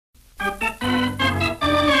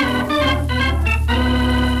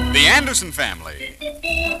Anderson Family.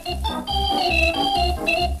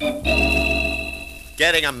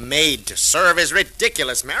 Getting a maid to serve is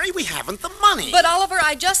ridiculous, Mary. We haven't the money. But, Oliver,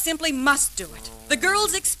 I just simply must do it. The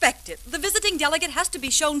girls expect it. The visiting delegate has to be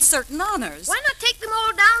shown certain honors. Why not take them all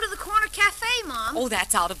down to the corner cafe, Mom? Oh,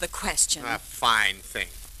 that's out of the question. A fine thing.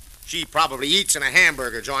 She probably eats in a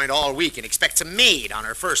hamburger joint all week and expects a maid on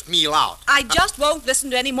her first meal out. I just won't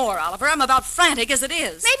listen to any more, Oliver. I'm about frantic as it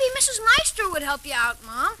is. Maybe Mrs. Meister would help you out,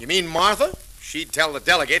 Mom. You mean Martha? She'd tell the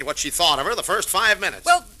delegate what she thought of her the first 5 minutes.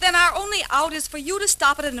 Well, then our only out is for you to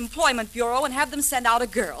stop at an employment bureau and have them send out a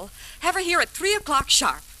girl. Have her here at 3 o'clock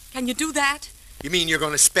sharp. Can you do that? You mean you're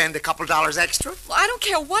going to spend a couple dollars extra? Well, I don't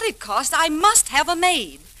care what it costs. I must have a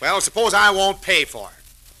maid. Well, suppose I won't pay for it.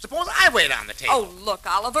 Suppose I wait on the table. Oh, look,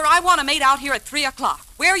 Oliver, I want a maid out here at 3 o'clock.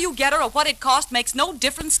 Where you get her or what it costs makes no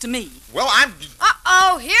difference to me. Well, I'm...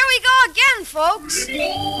 Uh-oh, here we go again, folks.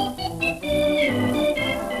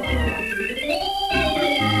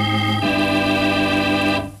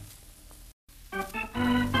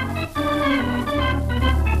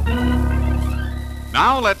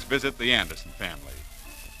 Now let's visit the Anderson family.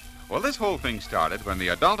 Well, this whole thing started when the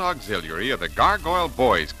adult auxiliary of the Gargoyle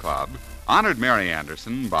Boys Club honored Mary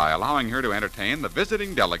Anderson by allowing her to entertain the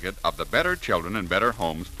visiting delegate of the Better Children and Better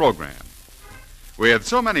Homes program. With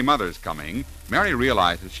so many mothers coming, Mary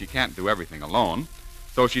realizes she can't do everything alone,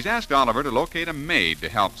 so she's asked Oliver to locate a maid to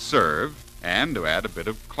help serve and to add a bit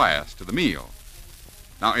of class to the meal.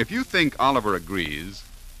 Now, if you think Oliver agrees,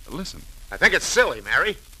 listen. I think it's silly,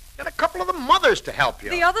 Mary. Get a couple of the mothers to help you.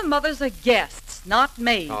 The other mothers are guests, not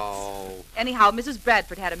maids. Oh. Anyhow, Mrs.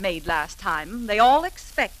 Bradford had a maid last time. They all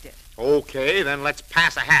expect it. Okay, then let's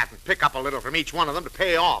pass a hat and pick up a little from each one of them to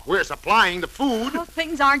pay off. We're supplying the food. Well,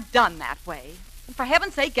 things aren't done that way. And for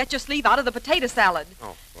heaven's sake, get your sleeve out of the potato salad.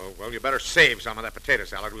 Oh, well, you better save some of that potato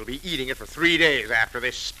salad. We'll be eating it for 3 days after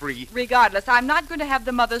this spree. Regardless, I'm not going to have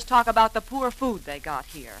the mothers talk about the poor food they got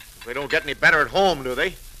here. They don't get any better at home, do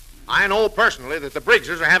they? I know personally that the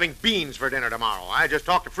Briggses are having beans for dinner tomorrow. I just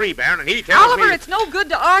talked to Freebairn, and he tells me... Oliver, it's no good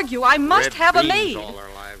to argue. I must Red have a beans maid. all their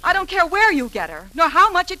lives. I don't care where you get her, nor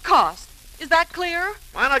how much it costs. Is that clear?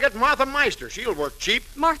 Why not get Martha Meister? She'll work cheap.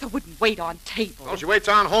 Martha wouldn't wait on table. Well, she waits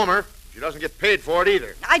on Homer. She doesn't get paid for it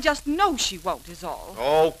either. I just know she won't, is all.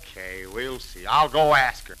 Okay, we'll see. I'll go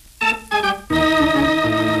ask her.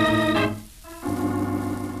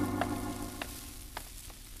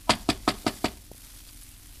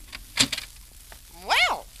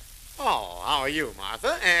 Well, Oh, how are you,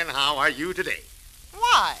 Martha? And how are you today?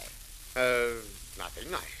 why?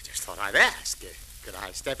 Nothing. I just thought I'd ask. Could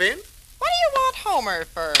I step in? What do you want Homer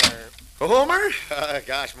for? Homer?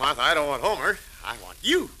 Gosh, Martha, I don't want Homer. I want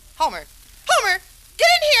you. Homer, get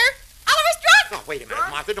in here! Oliver's drunk! No, wait a minute,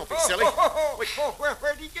 Martha. Don't be silly. Wait.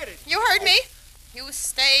 Where'd he get it? You heard me. You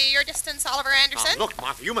stay your distance, Oliver Anderson. Now, look,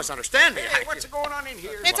 Martha, you must understand me. Hey, what's going on in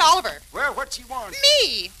here? It's Oliver. Well, what's he want?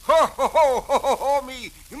 Me. Ho,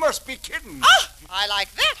 me. You must be kidding. Ah, I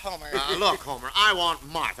like that, Homer. Look, Homer, I want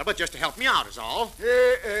Martha, but just to help me out is all.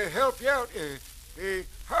 Help you out?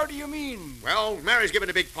 How do you mean? Well, Mary's giving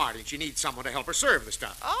a big party, and she needs someone to help her serve the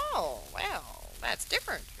stuff. Oh, well, that's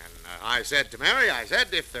different. And I said to Mary,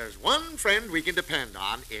 if there's one friend we can depend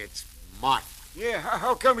on, it's Martha. Yeah,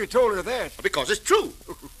 how come you told her that? Because it's true.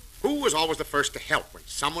 Who is always the first to help when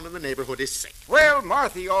someone in the neighborhood is sick? Well,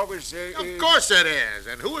 Marthy always... Of course it is.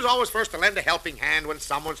 And who is always first to lend a helping hand when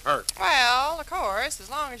someone's hurt? Well, of course, as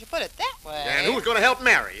long as you put it that way. And who's going to help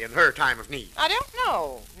Mary in her time of need? I don't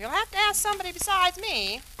know. You'll have to ask somebody besides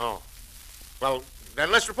me. Oh. Well,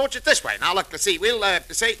 then let's approach it this way. Now, look, let's see. We'll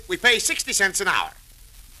say we pay 60 cents an hour.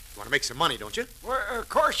 You want to make some money, don't you? Well, of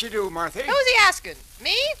course you do, Marthy. Who's he asking?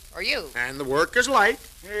 Me or you? And the work is light.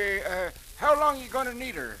 How long you gonna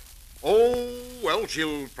need her? Oh, well,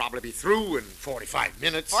 she'll probably be through in 45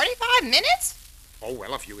 minutes. 45 minutes? Oh,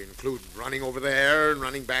 well, if you include running over there and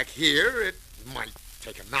running back here, it might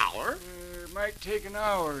take an hour. Might take an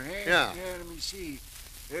hour, eh? Yeah. Let me see.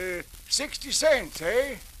 60 cents,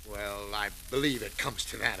 eh? Well, I believe it comes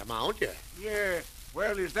to that amount, yeah. Yeah.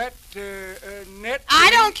 Well, is that net? I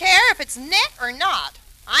don't care if it's net or not.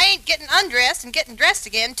 I ain't getting undressed and getting dressed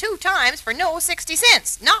again 2 times for no 60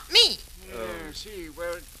 cents. Not me. See,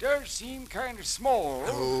 well, it does seem kind of small.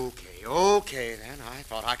 Okay, then. I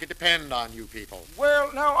thought I could depend on you people. Well,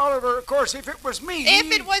 now, Oliver, of course, if it was me... If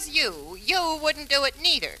it was you, you wouldn't do it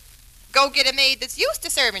neither. Go get a maid that's used to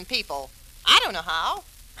serving people. I don't know how.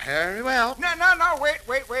 Very well. No,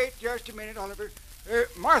 wait, just a minute, Oliver.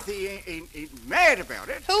 Marthy ain't mad about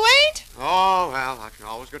it. Who ain't? Oh, well, I can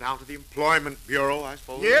always go down to the Employment Bureau, I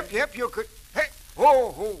suppose. Yep, you could. Hey,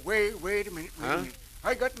 wait a minute.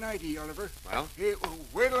 I got an idea, Oliver. Well? Hey,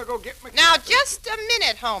 where till I go get my... Now, coffee? just a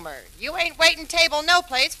minute, Homer. You ain't waiting table no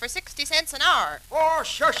place for 60 cents an hour. Oh,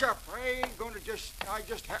 shush up. I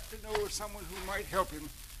just have to know someone who might help him.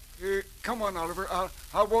 Come on, Oliver.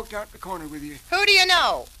 I'll walk down to the corner with you. Who do you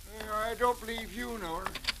know? I don't believe you know her.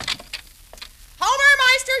 Homer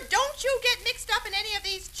Meister, don't you get mixed up in any of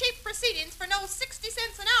these cheap proceedings for no 60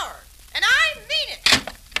 cents an hour. And I mean it.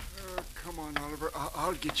 Come on, Oliver.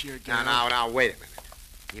 I'll get you a gal. Now, wait a minute.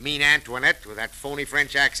 You mean Antoinette with that phony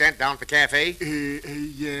French accent down at the cafe?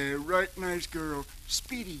 Yeah, right nice girl.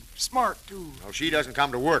 Speedy, smart, too. No, she doesn't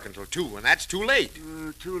come to work until 2, and that's too late.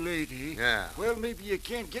 Too late, eh? Yeah. Well, maybe you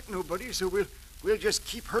can't get nobody, so we'll just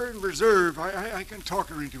keep her in reserve. I can talk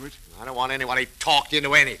her into it. I don't want anybody talked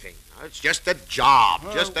into anything. It's just a job.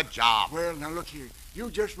 Oh. Just a job. Well, now look here. You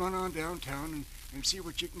just run on downtown and see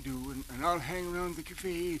what you can do, and I'll hang around the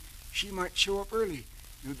cafe. She might show up early.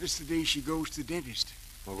 This is the day she goes to the dentist.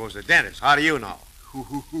 Well, goes to the dentist. How do you know?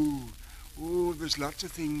 Oh, there's lots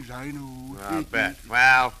of things I know. I bet.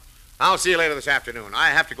 Well, I'll see you later this afternoon. I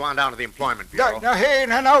have to go on down to the Employment Bureau.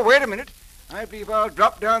 Now, wait a minute. I believe I'll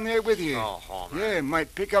drop down there with you. Oh, Homer. Yeah,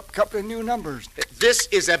 might pick up a couple of new numbers. This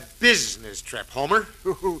is a business trip, Homer.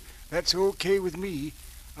 That's okay with me.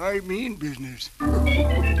 I mean business.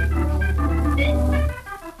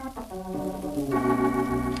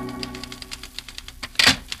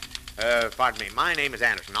 Pardon me. My name is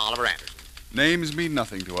Anderson, Oliver Anderson. Names mean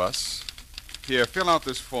nothing to us. Here, fill out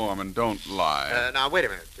this form and don't lie. Now, wait a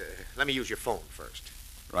minute. Let me use your phone first.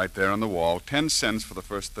 Right there on the wall, 10 cents for the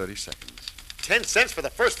first 30 seconds. 10 cents for the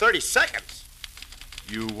first 30 seconds?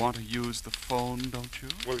 You want to use the phone, don't you?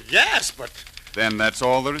 Well, yes, but... Then that's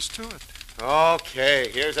all there is to it. Okay,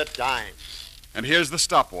 here's a dime. And here's the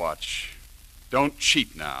stopwatch. Don't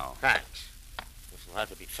cheat now. Thanks. This will have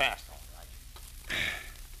to be fast, all right.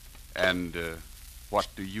 And what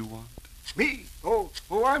do you want? Me? Oh,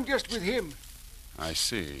 I'm just with him. I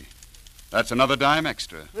see. That's another dime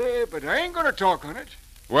extra. But I ain't gonna talk on it.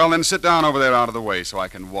 Well, then sit down over there out of the way so I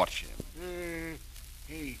can watch him.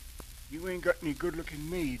 Hey, you ain't got any good-looking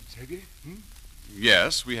maids, have you?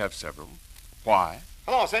 Yes, we have several. Why?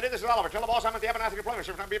 Hello, Sadie. This is Oliver. Tell the boss I'm at the Abernathy Employment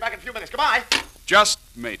Service. I'll be back in a few minutes. Goodbye. Just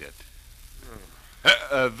made it.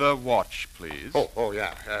 The watch, please. Oh,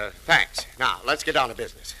 yeah. Thanks. Now, let's get down to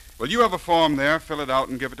business. Well, you have a form there. Fill it out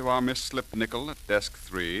and give it to our Miss Slipnickel at desk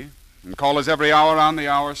 3. And call us every hour on the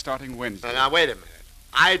hour starting Wednesday. Now, wait a minute.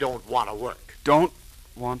 I don't want to work. Don't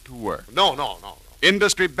want to work. No.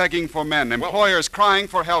 Industry begging for men. Employers crying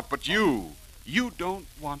for help. But you don't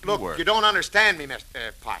want to work. Look, you don't understand me,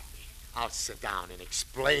 Mr. Pardon me. I'll sit down and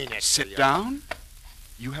explain it to you. Sit down?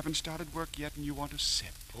 You haven't started work yet and you want to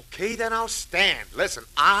sit. Okay, then I'll stand. Listen,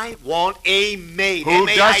 I want a maid. Who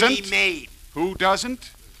M-A-I-D, doesn't? maid. Who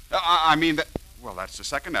doesn't? I mean, well, that's the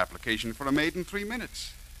second application for a maid in 3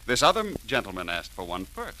 minutes. This other gentleman asked for one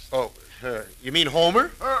first. Oh, you mean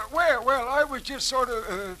Homer? Well, I was just sort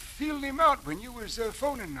of feeling him out when you was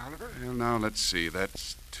phoning, Oliver. Well, now, let's see.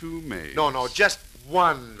 That's 2 maids. No, just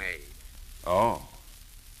one maid. Oh.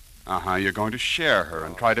 You're going to share her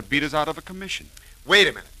and try to beat us out of a commission. Wait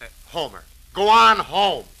a minute. Homer, go on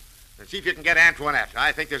home and see if you can get Antoinette.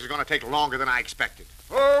 I think this is going to take longer than I expected.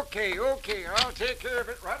 Okay. I'll take care of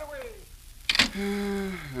it right away.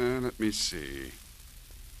 Let me see.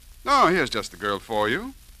 Oh, here's just the girl for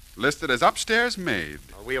you. Listed as upstairs maid.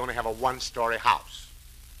 We only have a one-story house.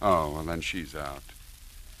 Oh, well, then she's out.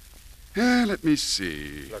 Let me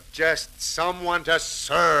see. Look, just someone to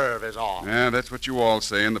serve is all. Yeah, that's what you all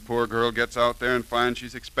say, and the poor girl gets out there and finds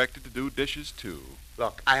she's expected to do dishes, too.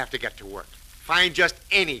 Look, I have to get to work. Find just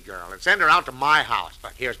any girl and send her out to my house.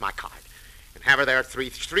 But here's my card. And have her there at 3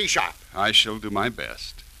 sharp. I shall do my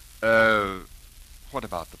best. What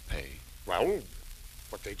about the pay? Well,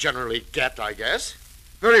 what they generally get, I guess.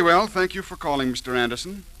 Very well. Thank you for calling, Mr.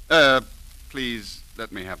 Anderson. Please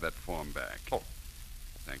let me have that form back. Oh.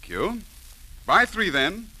 Thank you. By 3,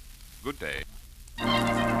 then. Good day.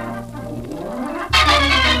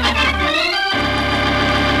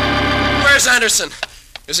 Where's Anderson?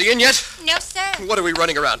 Is he in yet? No, sir. What are we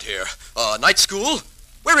running around here? Night school?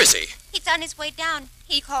 Where is he? He's on his way down.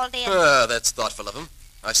 He called in. That's thoughtful of him.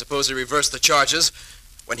 I suppose he reversed the charges.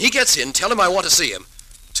 When he gets in, tell him I want to see him.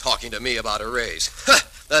 Talking to me about a raise.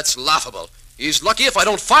 That's laughable. He's lucky if I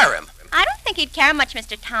don't fire him. I don't think he'd care much,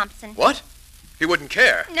 Mr. Thompson. What? He wouldn't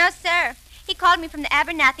care? No, sir. He called me from the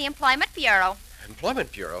Abernathy Employment Bureau.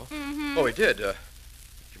 Employment Bureau? Mm-hmm. Oh, he did? You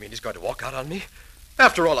mean he's going to walk out on me?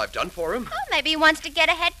 After all I've done for him? Oh, maybe he wants to get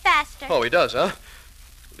ahead faster. Oh, he does, huh?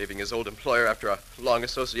 Leaving his old employer after a long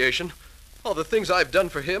association. All the things I've done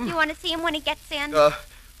for him. You want to see him when he gets in?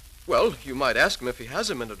 Well, you might ask him if he has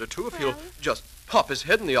a minute or two, if he'll just pop his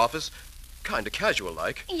head in the office, kind of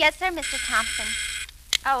casual-like. Yes, sir, Mr. Thompson.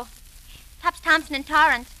 Oh, Pops Thompson and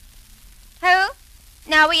Torrance. Who?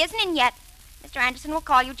 No, he isn't in yet. Mr. Anderson will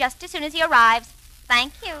call you just as soon as he arrives.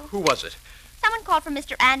 Thank you. Who was it? Someone called for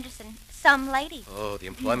Mr. Anderson. Some lady. Oh, the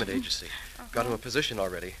employment agency. Got him a position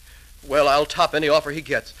already. Well, I'll top any offer he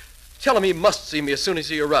gets. Tell him he must see me as soon as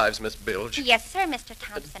he arrives, Miss Bilge. Yes, sir, Mr.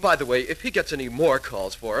 Thompson. By the way, if he gets any more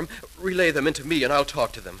calls for him, relay them into me and I'll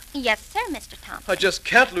talk to them. Yes, sir, Mr. Thompson. I just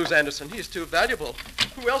can't lose Anderson. He's too valuable.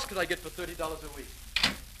 Who else could I get for $30 a week?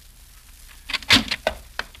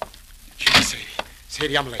 Gee, Sadie.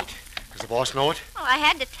 Sadie, I'm late. Does the boss know it? Oh, I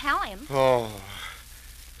had to tell him. Oh.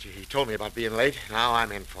 Gee, he told me about being late. Now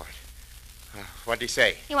I'm in for it. What'd he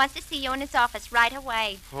say? He wants to see you in his office right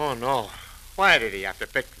away. Oh, no. Why did he have to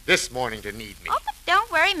pick this morning to need me? Oh, but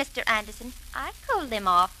don't worry, Mr. Anderson. I cooled him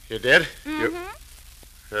off. You did?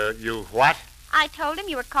 Mm-hmm. You what? I told him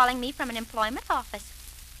you were calling me from an employment office.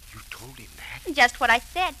 You told him that? Just what I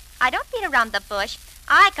said. I don't beat around the bush.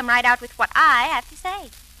 I come right out with what I have to say.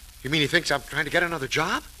 You mean he thinks I'm trying to get another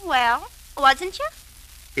job? Well, wasn't you?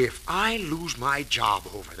 If I lose my job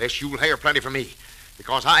over this, you'll hear plenty from me.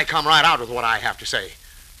 Because I come right out with what I have to say.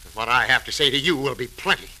 And what I have to say to you will be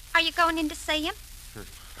plenty. Are you going in to see him?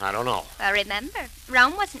 I don't know. Well, remember,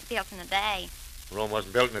 Rome wasn't built in a day. Rome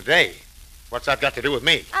wasn't built in a day. What's that got to do with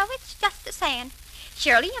me? Oh, it's just a saying.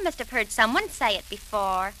 Surely you must have heard someone say it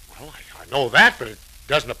before. Well, I know that, but it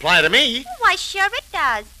doesn't apply to me. Why, sure it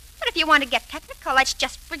does. But if you want to get technical, let's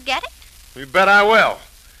just forget it. You bet I will.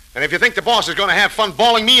 And if you think the boss is going to have fun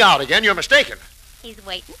bawling me out again, you're mistaken. He's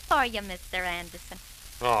waiting for you, Mr. Anderson.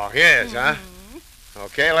 Oh, he is, huh?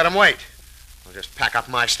 Okay, let him wait. I'll just pack up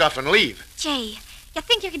my stuff and leave. Gee, you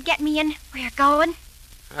think you could get me in where you're going?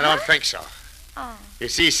 I don't think so. Oh. You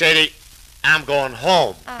see, Sadie, I'm going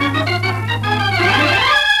home.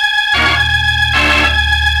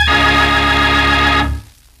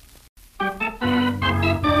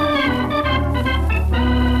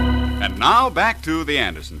 And now back to the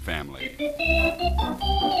Anderson family.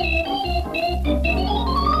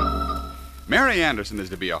 Mary Anderson is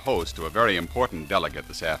to be a host to a very important delegate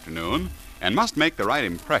this afternoon and must make the right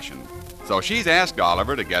impression. So she's asked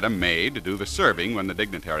Oliver to get a maid to do the serving when the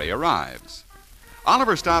dignitary arrives.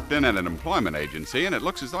 Oliver stopped in at an employment agency, and it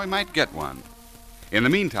looks as though he might get one. In the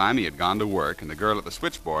meantime, he had gone to work, and the girl at the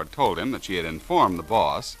switchboard told him that she had informed the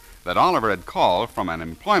boss that Oliver had called from an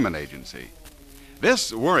employment agency.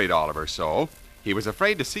 This worried Oliver so, he was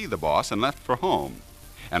afraid to see the boss and left for home.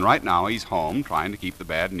 And right now he's home trying to keep the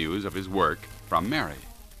bad news of his work from Mary.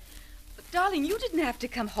 But, darling, you didn't have to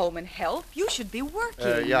come home and help. You should be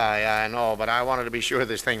working. Yeah, I know, but I wanted to be sure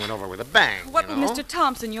this thing went over with a bang. What will Mr.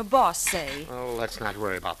 Thompson, your boss, say? Oh, let's not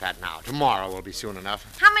worry about that now. Tomorrow will be soon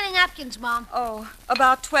enough. How many napkins, Mom? Oh,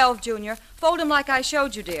 about 12, Junior. Fold them like I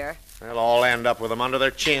showed you, dear. They'll all end up with them under their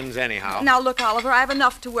chins anyhow. Now, look, Oliver, I have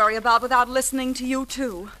enough to worry about without listening to you,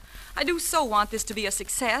 too. I do so want this to be a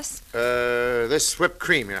success. This whipped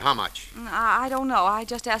cream here, how much? I don't know. I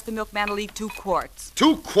just asked the milkman to leave 2 quarts.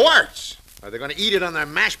 2 quarts? Are they going to eat it on their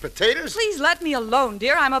mashed potatoes? Please let me alone,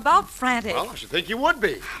 dear. I'm about frantic. Well, I should think you would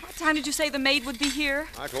be. What time did you say the maid would be here?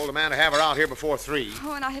 I told the man to have her out here before 3.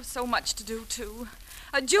 Oh, and I have so much to do, too.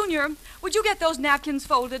 Junior, would you get those napkins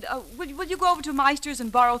folded? Will you go over to Meister's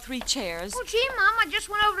and borrow 3 chairs? Oh, gee, Mom, I just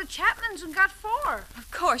went over to Chapman's and got 4.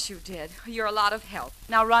 Of course you did. You're a lot of help.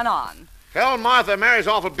 Now run on. Tell Martha Mary's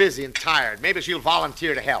awful busy and tired. Maybe she'll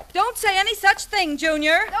volunteer to help. Don't say any such thing,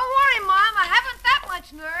 Junior. Don't worry, Mom. I haven't that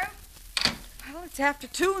much nerve. Well, it's after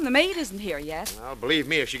 2 and the maid isn't here yet. Well, believe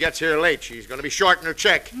me, if she gets here late, she's going to be short in her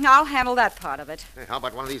check. I'll handle that part of it. Hey, how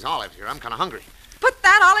about one of these olives here? I'm kind of hungry. Put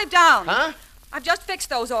that olive down. Huh? I've just fixed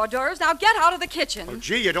those hors d'oeuvres. Now get out of the kitchen. Oh,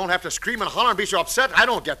 gee, you don't have to scream and holler and be so upset. I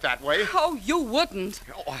don't get that way. Oh, you wouldn't.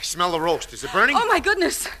 Oh, I smell the roast. Is it burning? Oh, my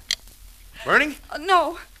goodness. Burning?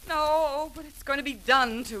 No, but it's going to be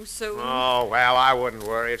done too soon. Oh, well, I wouldn't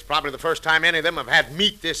worry. It's probably the first time any of them have had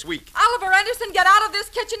meat this week. Oliver Anderson, get out of this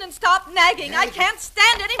kitchen and stop nagging. I can't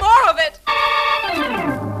stand any more of it.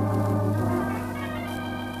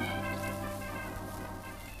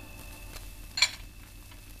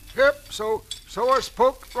 Yep, so I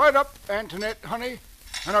spoke right up, Antoinette, honey.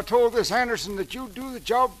 And I told this Anderson that you'd do the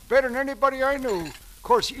job better than anybody I know. Of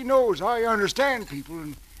course, he knows I understand people,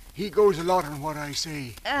 and he goes a lot on what I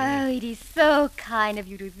say. Oh, it is so kind of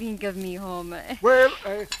you to think of me, Homer. Well,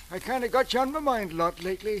 I kind of got you on my mind a lot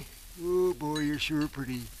lately. Oh, boy, you're sure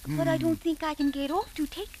pretty. But I don't think I can get off to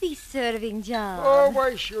take these serving jobs. Oh,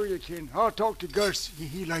 why, sure you can. I'll talk to Gus.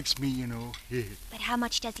 He likes me, you know. But how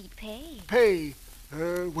much does he pay? Pay?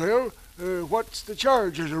 What's the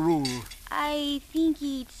charge as a rule? I think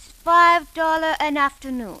it's $5 an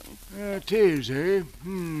afternoon. 'Tis, eh?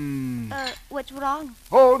 What's wrong?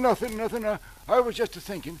 Oh, nothing. I was just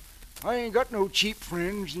a-thinking. I ain't got no cheap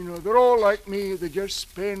friends, They're all like me. They just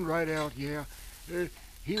spend right out, yeah.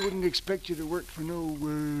 He wouldn't expect you to work for no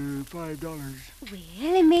 $5.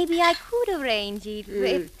 Well, maybe I could arrange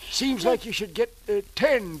it. Seems like you should get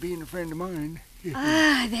 10 being a friend of mine.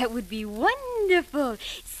 That would be wonderful.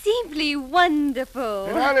 Simply wonderful.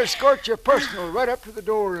 And I'll escort you personal right up to the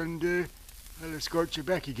door, and I'll escort you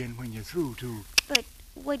back again when you're through, too. But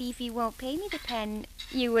what if he won't pay me the 10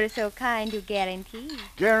 you were so kind to guarantee?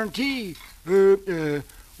 Guarantee?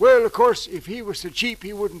 Well, of course, if he was so cheap,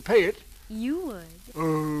 he wouldn't pay it. You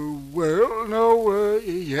would. Well, no,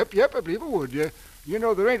 yep, I believe I would.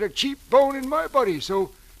 There ain't a cheap bone in my body, so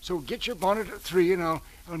get your bonnet at 3, and I'll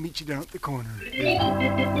meet you down at the corner.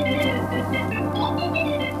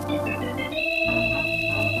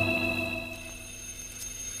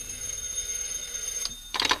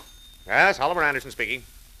 Yes, Oliver Anderson speaking.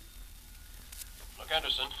 Look,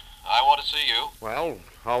 Anderson, I want to see you. Well,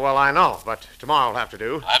 I know, but tomorrow will have to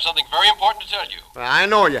do. I have something very important to tell you. I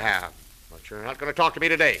know you have, but you're not going to talk to me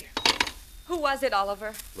today. Who was it,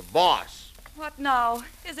 Oliver? The boss. What now?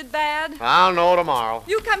 Is it bad? I'll know tomorrow.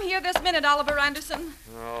 You come here this minute, Oliver Anderson.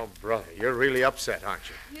 Oh, brother, you're really upset, aren't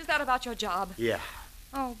you? Is that about your job? Yeah.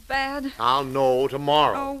 Oh, bad. I'll know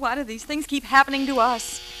tomorrow. Oh, why do these things keep happening to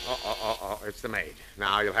us? It's the maid.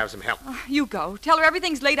 Now you'll have some help. You go. Tell her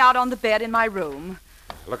everything's laid out on the bed in my room.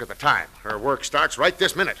 Look at the time. Her work starts right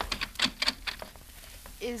this minute.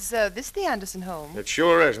 Is this the Anderson home? It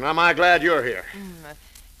sure is, and I'm mighty glad you're here.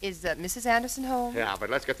 Is Mrs. Anderson home? Yeah, but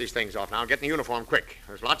let's get these things off now. Get in the uniform quick.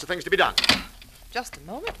 There's lots of things to be done. Just a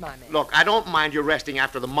moment, my man. Look, I don't mind you resting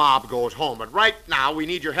after the mob goes home, but right now we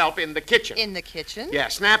need your help in the kitchen. In the kitchen? Yeah,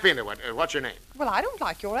 snap into it. What's your name? Well, I don't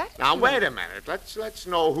like your attitude. Now, wait a minute. Let's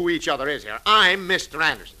know who each other is here. I'm Mr.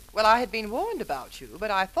 Anderson. Well, I had been warned about you,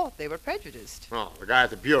 but I thought they were prejudiced. Oh, the guy at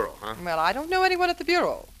the bureau, huh? Well, I don't know anyone at the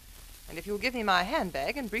bureau. And if you'll give me my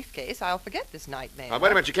handbag and briefcase, I'll forget this nightmare. Now,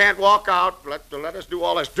 wait a minute. You can't walk out. Let us do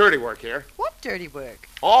all this dirty work here. What dirty work?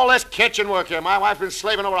 All this kitchen work here. My wife's been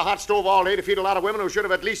slaving over a hot stove all day to feed a lot of women who should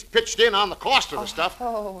have at least pitched in on the cost of the stuff.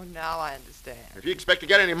 Oh, now I understand. If you expect to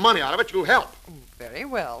get any money out of it, you'll help. Very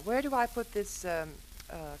well. Where do I put this,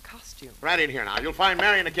 costume? Right in here now. You'll find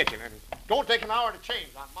Mary in the kitchen. And don't take an hour to change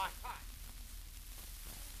on my time.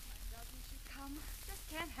 Doesn't you come? Just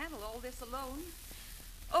can't handle all this alone.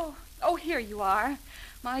 Oh, here you are.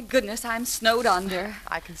 My goodness, I'm snowed under.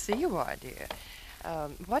 I can see you are, dear.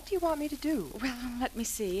 What do you want me to do? Well, let me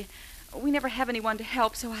see. We never have anyone to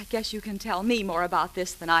help, so I guess you can tell me more about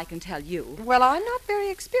this than I can tell you. Well, I'm not very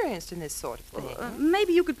experienced in this sort of thing.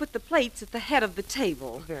 Maybe you could put the plates at the head of the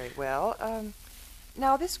table. Very well.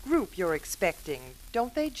 Now, this group you're expecting,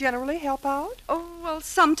 don't they generally help out? Oh, well,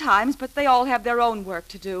 sometimes, but they all have their own work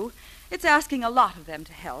to do. It's asking a lot of them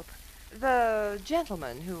to help. The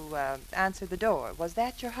gentleman who answered the door, was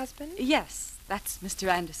that your husband? Yes, that's Mr.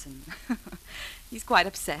 Anderson. He's quite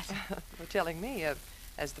upset. You're telling me,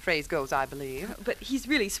 as the phrase goes, I believe. But he's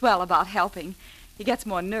really swell about helping. He gets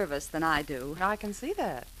more nervous than I do. I can see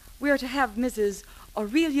that. We're to have Mrs.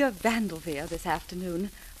 Aurelia Vandelveer this afternoon.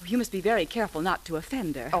 You must be very careful not to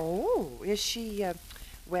offend her. Oh, is she,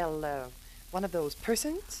 one of those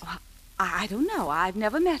persons? Oh, I don't know. I've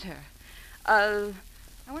never met her.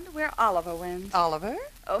 I wonder where Oliver went. Oliver?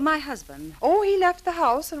 Oh, my husband. Oh, he left the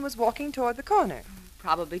house and was walking toward the corner.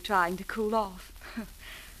 Probably trying to cool off.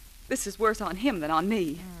 This is worse on him than on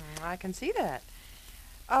me. I can see that.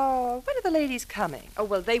 When are the ladies coming? Oh,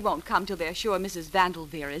 well, they won't come till they're sure Mrs.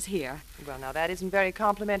 Vandelveer is here. Well, now, that isn't very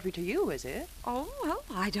complimentary to you, is it? Oh, well,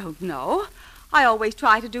 I don't know. I always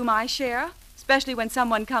try to do my share, especially when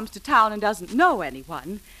someone comes to town and doesn't know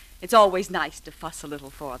anyone. It's always nice to fuss a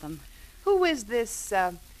little for them. Who is this,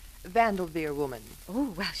 Vandelveer woman?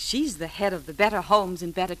 Oh, well, she's the head of the Better Homes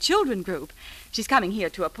and Better Children group. She's coming here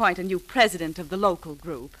to appoint a new president of the local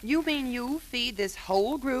group. You mean you feed this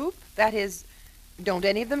whole group? That is, don't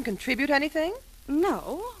any of them contribute anything?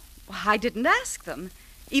 No, I didn't ask them.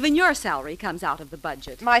 Even your salary comes out of the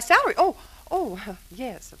budget. My salary? Oh,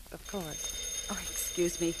 yes, of course. Oh,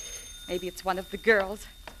 excuse me. Maybe it's one of the girls.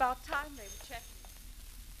 It's about time they were checking.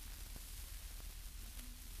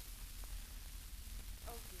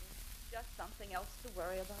 Just something else to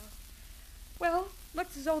worry about. Well,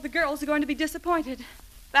 looks as though the girls are going to be disappointed.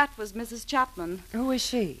 That was Mrs. Chapman. Who is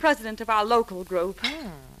she? President of our local group.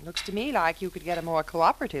 Looks to me like you could get a more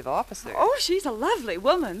cooperative officer. Oh, she's a lovely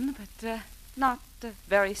woman, but not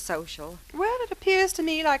very social. Well, it appears to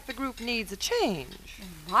me like the group needs a change.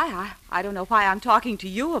 I don't know why I'm talking to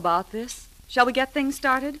you about this. Shall we get things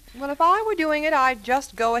started? Well, if I were doing it, I'd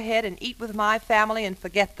just go ahead and eat with my family and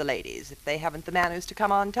forget the ladies if they haven't the manners to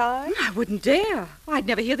come on time. I wouldn't dare. I'd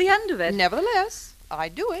never hear the end of it. Nevertheless, I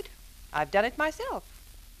do it. I've done it myself.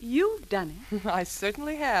 You've done it. I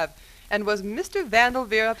certainly have. And was Mr.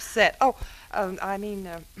 Vandelveer upset?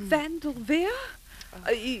 Vandelveer?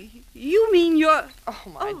 You mean you're... Oh,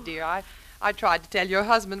 my dear, I tried to tell your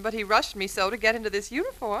husband, but he rushed me so to get into this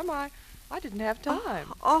uniform, I didn't have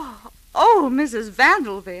time. Oh, Mrs.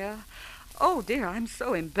 Vandelveer. Oh, dear, I'm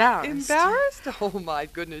so embarrassed. Embarrassed? Oh, my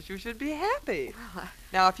goodness, you should be happy.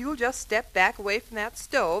 Now, if you'll just step back away from that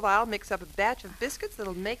stove, I'll mix up a batch of biscuits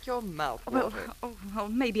that'll make your mouth water. Well,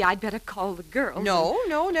 maybe I'd better call the girls.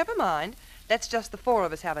 No, never mind. Let's just the four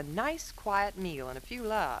of us have a nice, quiet meal and a few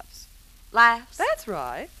laughs. Laughs? That's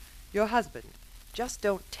right. Your husband. Just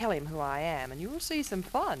don't tell him who I am, and you'll see some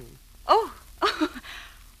fun.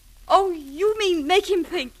 Oh, you mean make him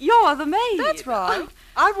think you're the maid? That's right.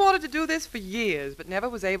 I've wanted to do this for years, but never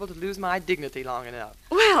was able to lose my dignity long enough.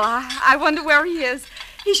 Well, I wonder where he is.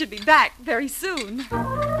 He should be back very soon.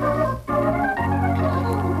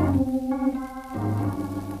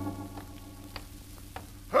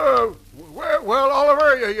 Well,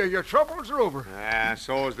 Oliver, your troubles are over.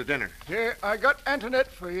 So is the dinner. Yeah, I got Antoinette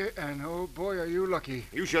for you, and oh boy, are you lucky.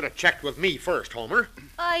 You should have checked with me first, Homer.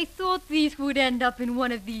 I thought these would end up in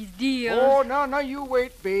one of these deals. Oh, no, you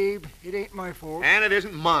wait, babe. It ain't my fault. And it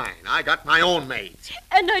isn't mine. I got my own maids.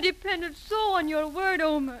 And I depended so on your word,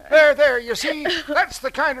 Homer. There, you see? That's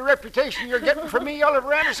the kind of reputation you're getting from me,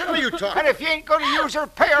 Oliver Anderson. What are you talking? And if you ain't going to use her,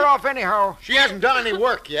 pay her off anyhow. She hasn't done any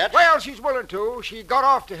work yet. Well, she's willing to. She got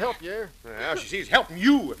off to help you. Well, she's helping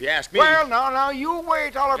you, if you ask me. Well, now, you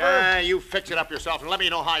wait, Oliver. You fix it up yourself and let me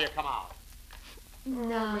know how you come out.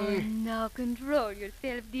 Now, control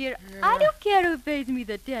yourself, dear. Yeah. I don't care who pays me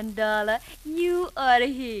the $10. You or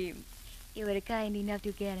him. You were kind enough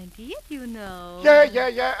to guarantee it, you know.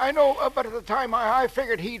 Yeah, I know, but at the time I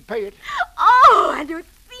figured he'd pay it. Oh, and you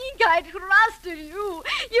think I trusted you.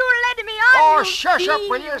 You were letting me on. Oh, shush up,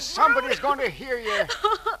 will you? Somebody's going to hear you.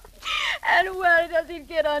 And where does it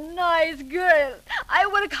get a nice girl? I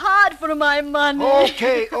work hard for my money.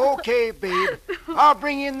 Okay, babe. I'll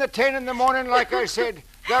bring in the 10 in the morning like I said.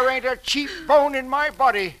 There ain't a cheap bone in my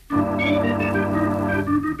body.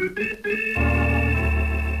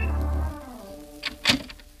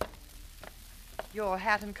 Your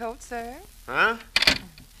hat and coat, sir? Huh?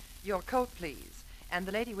 Your coat, please. And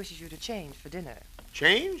the lady wishes you to change for dinner.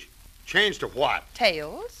 Change? Change to what?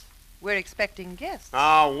 Tails. We're expecting guests.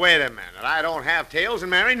 Oh, wait a minute. I don't have tails, and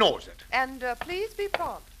Mary knows it. And please be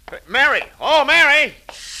prompt. Mary! Oh, Mary!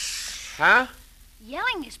 Huh?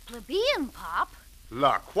 Yelling is plebeian, Pop.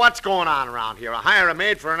 Look, what's going on around here? I hire a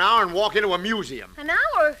maid for an hour and walk into a museum. An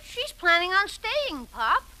hour? She's planning on staying,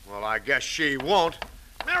 Pop. Well, I guess she won't.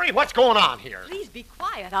 Mary, what's going on here? Please be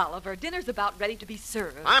quiet, Oliver. Dinner's about ready to be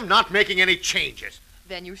served. I'm not making any changes.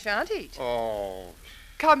 Then you shan't eat. Oh.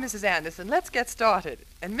 Come, Mrs. Anderson, let's get started.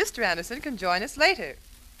 And Mr. Anderson can join us later.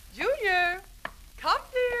 Junior, come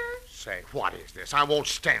here. Say, what is this? I won't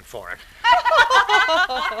stand for it.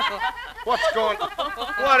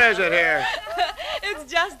 What is it here?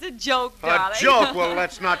 It's just a joke, darling. A joke? Well,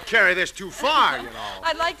 let's not carry this too far, you know.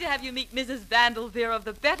 I'd like to have you meet Mrs. Vandelveer of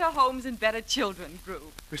the Better Homes and Better Children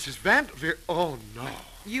group. Mrs. Vandelveer? Oh, no.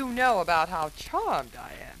 You know about how charmed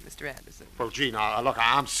I am, Mr. Anderson. Well, gee, now, look,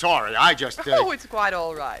 I'm sorry. I just... Oh, it's quite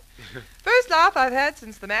all right. First laugh I've had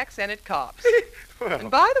since the Mack Sennett cops. Well.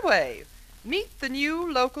 And by the way, meet the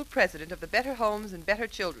new local president of the Better Homes and Better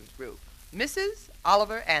Children's group, Mrs.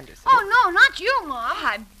 Oliver Anderson. Oh, no, not you, Mom.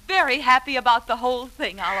 I'm very happy about the whole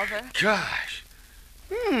thing, Oliver. Gosh.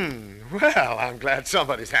 Well, I'm glad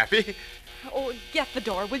somebody's happy. Oh, get the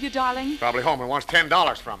door, will you, darling? Probably Homer wants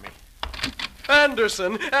 $10 from me.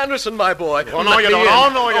 Anderson, my boy. Oh, no, you don't. Oh,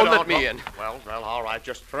 no, you don't. Let me in. Well, all right,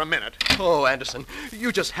 just for a minute. Oh, Anderson,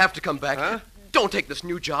 you just have to come back. Huh? Don't take this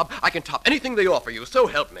new job. I can top anything they offer you, so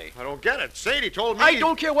help me. I don't get it. Sadie told me... I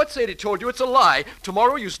don't care what Sadie told you. It's a lie.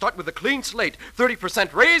 Tomorrow you start with a clean slate,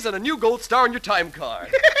 30% raise, and a new gold star on your time card.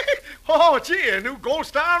 Oh, gee, a new gold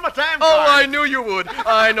star on my time card. Oh, I knew you would.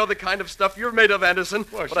 I know the kind of stuff you're made of, Anderson,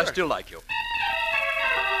 well, but sure. I still like you.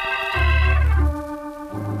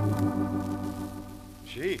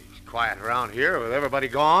 Gee, it's quiet around here with everybody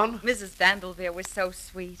gone. Mrs. Vandelveer was so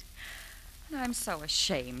sweet. And I'm so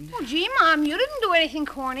ashamed. Oh, gee, Mom, you didn't do anything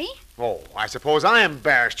corny. Oh, I suppose I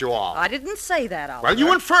embarrassed you all. I didn't say that, Oliver. Well,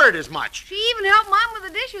 you inferred as much. She even helped Mom with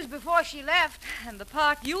the dishes before she left. And the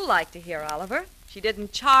part you like to hear, Oliver. She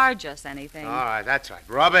didn't charge us anything. All right, that's right.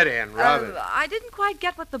 Rub it in, rub it. I didn't quite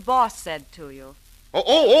get what the boss said to you.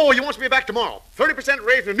 Oh, you want me back tomorrow. 30%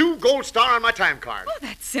 raise and a new gold star on my time card. Oh,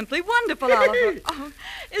 that's simply wonderful, Oliver. Oh,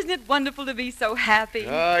 isn't it wonderful to be so happy? You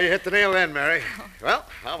hit the nail then, Mary. Well,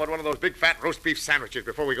 how about one of those big fat roast beef sandwiches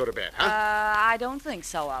before we go to bed, huh? I don't think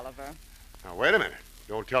so, Oliver. Now, wait a minute.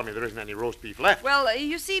 Don't tell me there isn't any roast beef left. Well,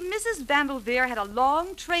 you see, Mrs. Vandelveer had a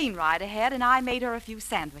long train ride ahead, and I made her a few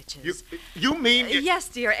sandwiches. You mean... Yes,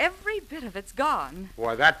 dear. Every bit of it's gone.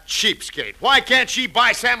 Boy, that cheapskate. Why can't she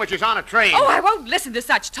buy sandwiches on a train? Oh, I won't listen to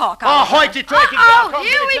such talk, Oh, Oliver. hoity-toity. Uh-oh,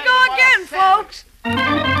 here we go again,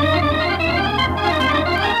 folks.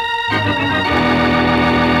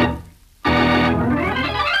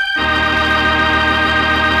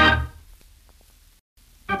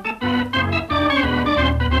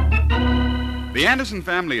 The Anderson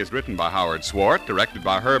Family is written by Howard Swart, directed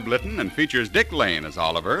by Herb Litton, and features Dick Lane as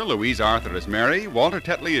Oliver, Louise Arthur as Mary, Walter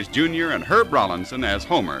Tetley as Junior, and Herb Rollinson as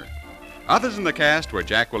Homer. Others in the cast were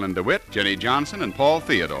Jacqueline DeWitt, Jenny Johnson, and Paul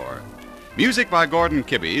Theodore. Music by Gordon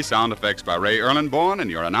Kibbe, sound effects by Ray Erlenborn, and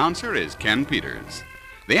your announcer is Ken Peters.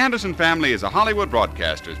 The Anderson Family is a Hollywood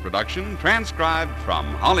Broadcasters production, transcribed from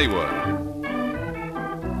Hollywood.